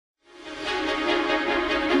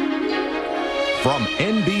From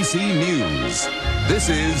NBC News, this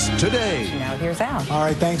is Today. Now here's Al. All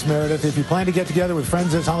right, thanks, Meredith. If you plan to get together with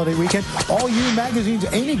friends this holiday weekend, All You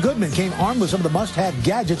Magazine's Amy Goodman came armed with some of the must-have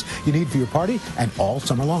gadgets you need for your party and all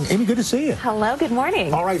summer long. Amy, good to see you. Hello, good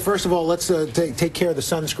morning. All right, first of all, let's take care of the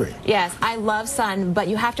sunscreen. Yes, I love sun, but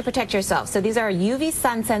you have to protect yourself. So these are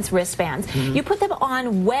UVSunSense Wristbands. You put them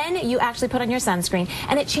on when you actually put on your sunscreen,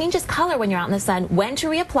 and it changes color when you're out in the sun, when to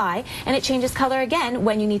reapply, and it changes color again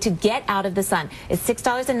when you need to get out of the sun. It's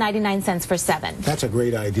 $6.99 for 7. That's a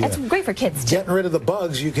great idea. It's great for kids, too. Getting rid of the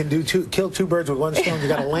bugs, you can kill two birds with one stone. You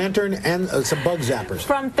got a lantern and some bug zappers.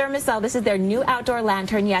 From Thermacell, this is their new outdoor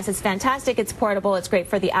lantern. Yes, it's fantastic. It's portable. It's great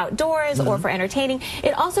for the outdoors or for entertaining.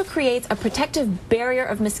 It also creates a protective barrier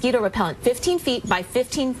of mosquito repellent, 15 feet by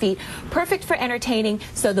 15 feet, perfect for entertaining.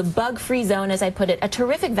 So the bug-free zone, as I put it, a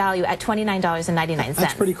terrific value at $29.99.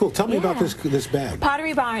 That's pretty cool. Tell me about this bag.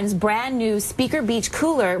 Pottery Barn's brand new Speaker Beach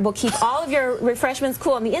cooler will keep all of your refreshments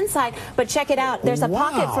cool on the inside, but check it out. There's a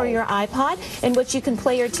pocket for your iPod in which you can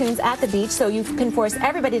play your tunes at the beach, so you can force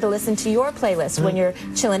everybody to listen to your playlist when you're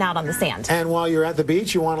chilling out on the sand. And while you're at the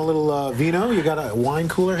beach, you want a little vino, you got a wine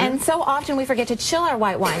cooler here? And so often we forget to chill our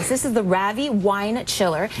white wines. This is the Ravi Wine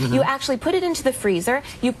Chiller. You actually put it into the freezer,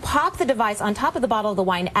 you pop the device on top of the bottle of the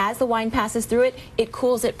wine. As the wine passes through it, it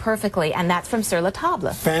cools it perfectly, and that's from Sur La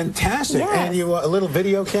Table. Fantastic. Yes. And you a little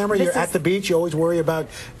video camera, you're at the beach, you always worry about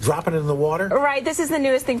dropping it in the water? Right, this is the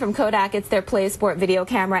newest thing from Kodak. It's their Play Sport video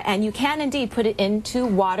camera, and you can indeed put it into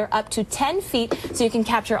water up to 10 feet, so you can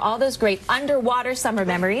capture all those great underwater summer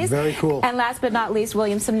memories. Very cool. And last but not least,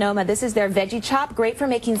 UVSunSense. This is their veggie chop, great for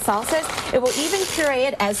making salsas. It will even puree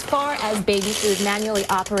it as far as baby food, manually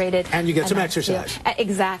operated. And you get some exercise.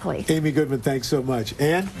 Exactly. Amy Goodman, thanks so much.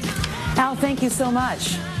 Ann? Al, thank you so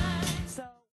much.